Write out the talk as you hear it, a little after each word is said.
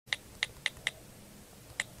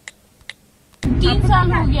3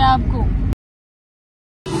 साल हो गया आपको।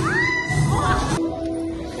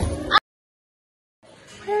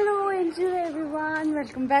 Hello everyone,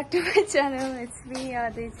 welcome back to my channel. It's me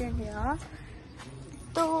Aditya.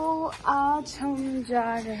 तो आज हम जा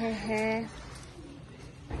रहे हैं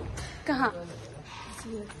कहाँ?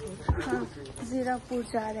 हाँ, जीराकपुर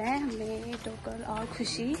जा रहे हैं। हमें टोकल और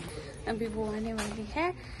खुशी अभी वो आने वाली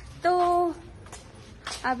है, तो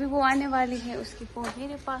अभी वो आने वाली है। उसकी फ़ोन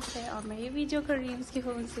मेरे पास है और मैं ये वीडियो कर रही हूँ उसकी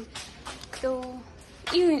फ़ोन से। तो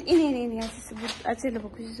इन्हें अच्छे लोगों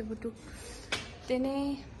खुशी से बुटू तेने।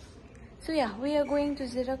 सो या we are going to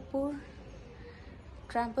जीराकपुर।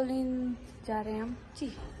 Trampoline जा रहे हैं हम जी।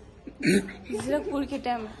 जीराकपुर के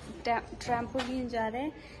ट्रैम्पोलिन जा रहे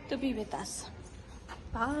हैं, तो भी बेतास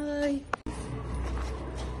बाय।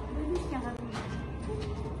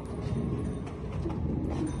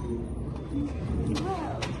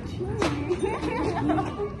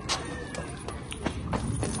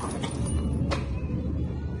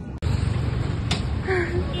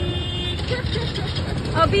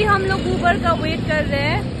 अभी हम लोग ऊबर का वेट कर रहे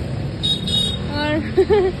हैं और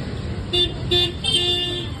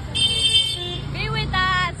be with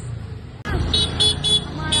us।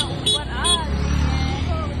 हमारा ऊबर आ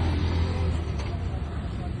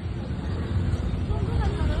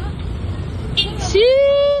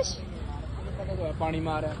शीश पानी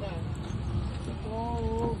मारा।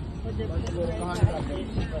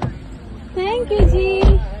 थैंक यू जी।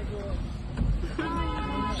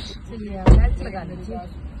 लगा लीजिए।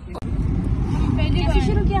 कैसे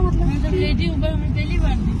शुरू किया मतलब लेडी ऊबर में पहली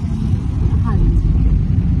बार दी। हाँ,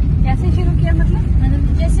 कैसे शुरू किया मतलब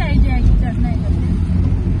जैसे आइडिया है कि करना है।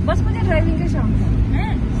 बस मुझे ड्राइविंग का शौक है।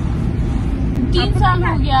 3 साल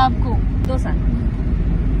हो गया आपको? 2 साल।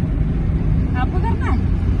 आपको करना है?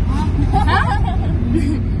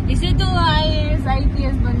 इसे तो IAS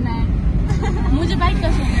IPS बनना है। मुझे बाइक का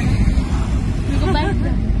शौक है ना, मेरे को बाइक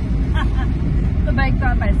तो बाइक तो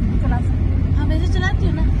आप ऐसे भी चला सकते हो। हाँ, वैसे चलाती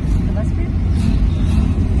हो ना, तो बस फिर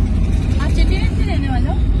आप चंडीगढ़ से रहने वाले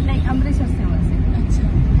हो? नहीं, अमृतसर से हूँ वैसे। अच्छा।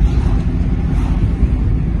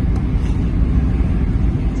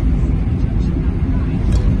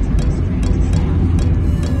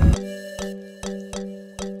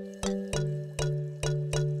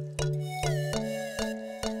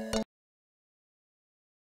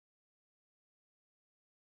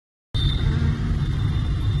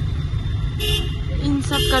 इन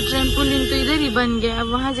सब का ट्रैम्पोलिन तो इधर ही बन गया है,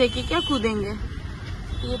 वहाँ जाके क्या कूदेंगे?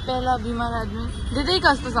 ये पहला बीमार आदमी दे दे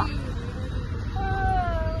का सा।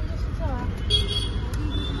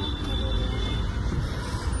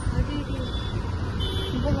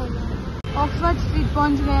 ऑक्सफोर्ड स्ट्रीट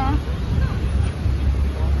पहुंच गए हैं।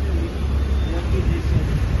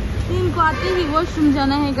 इनको आते ही वॉशरूम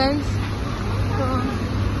जाना है गाइस। तो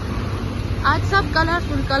आज सब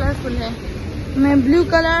कलरफुल है। मैं ब्लू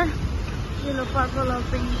कलर, ये लो पर्पल और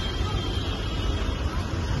पिंक।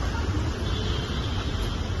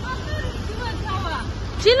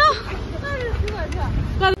 चलो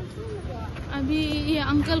अभी ये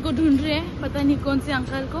अंकल को ढूंढ रहे हैं, पता नहीं कौन से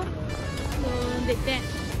अंकल को, तो देखते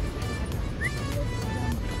हैं।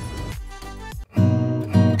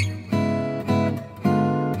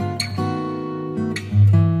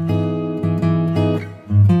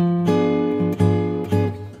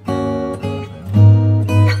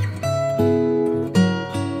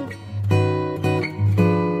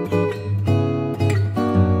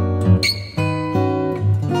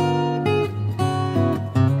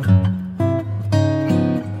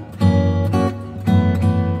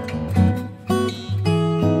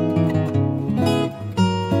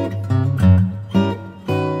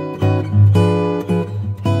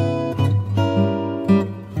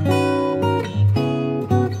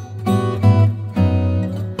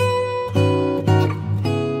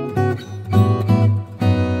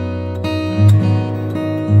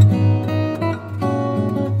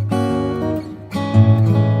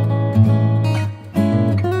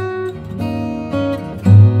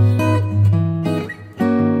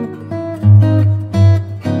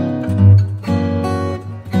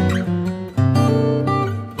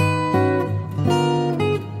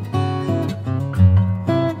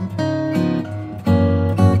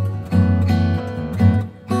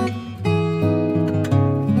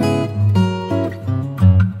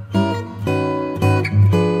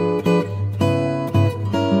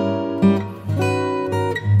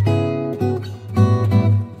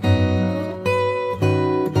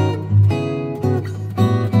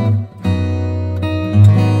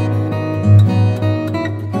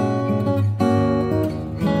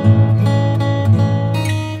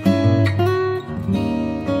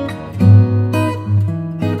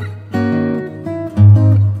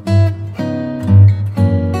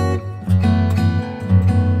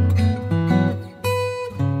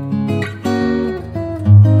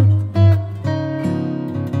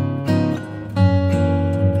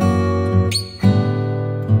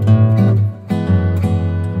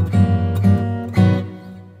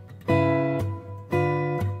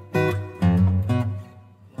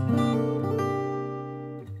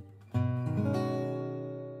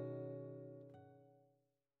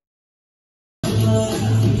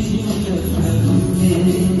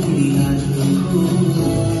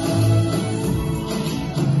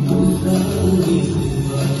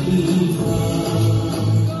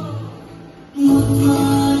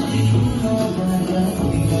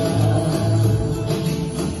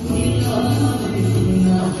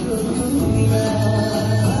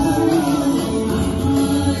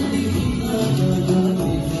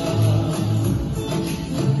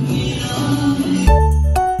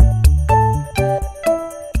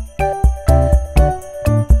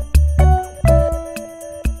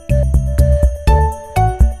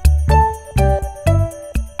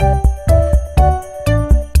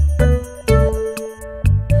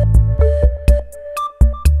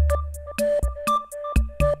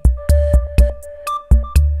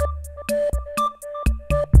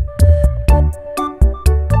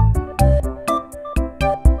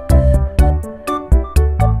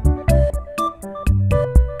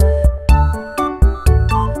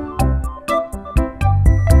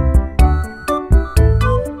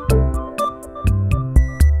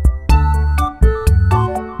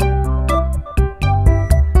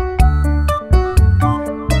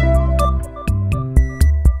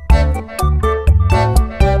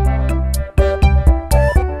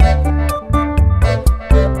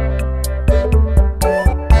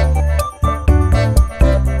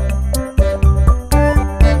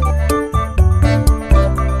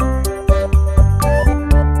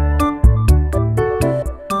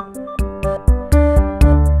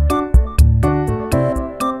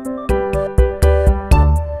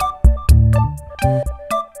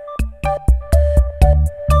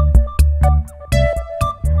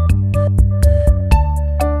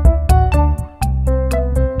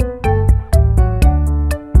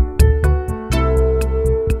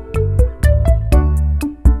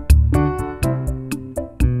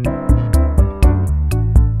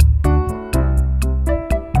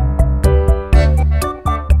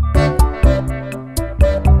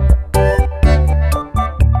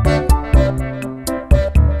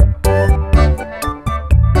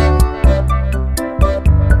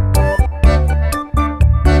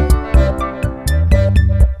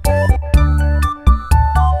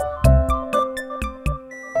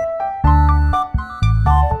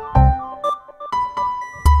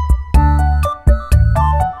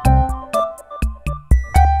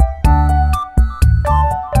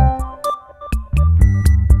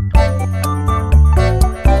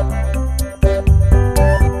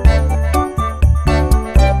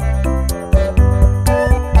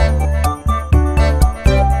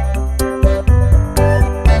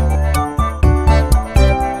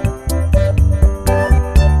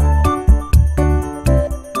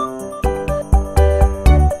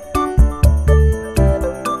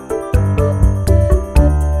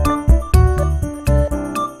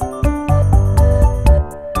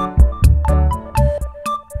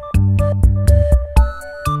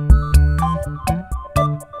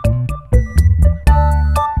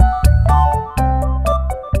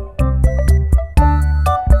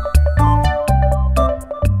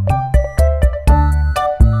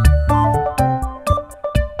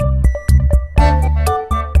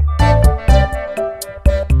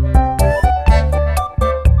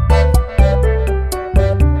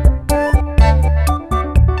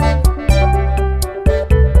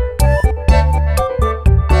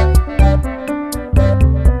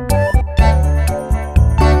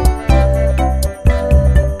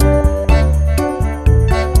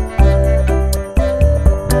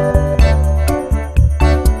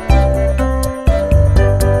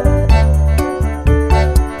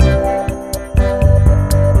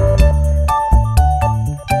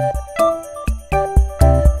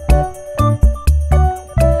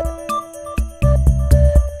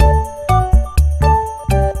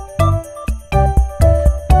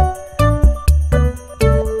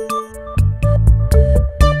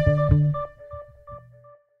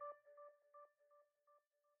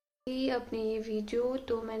 अपनी ये वीडियो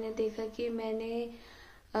तो मैंने देखा कि मैंने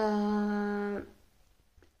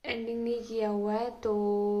एंडिंग नहीं किया हुआ है, तो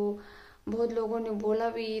बहुत लोगों ने बोला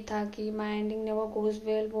भी था कि माई एंडिंग नेवर गोज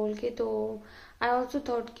वेल बोल के, तो आई ऑल्सो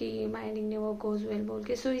थॉट कि माई एंडिंग नेवर गोज वेल बोल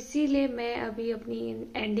के, सो इसीलिए मैं अभी अपनी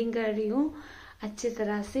एंडिंग कर रही हूँ अच्छे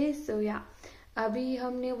तरह से। सो या अभी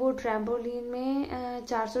हमने वो ट्रैम्पोलिन में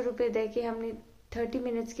 400 रुपये दे के हमने 30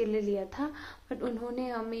 मिनट्स के लिए लिया था, बट उन्होंने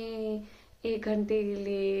हमें 1 घंटे के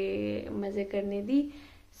लिए मज़े करने दी।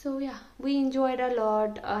 सो या we enjoyed a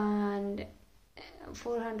lot and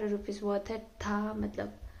 400 rupees worth it था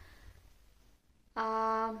मतलब।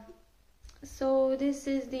 So this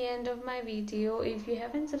is the end of my video. If you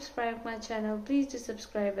haven't subscribed my channel, please do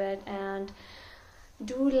subscribe it and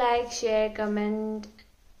do like, share, comment.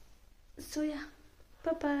 So yeah,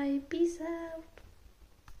 bye bye, peace out.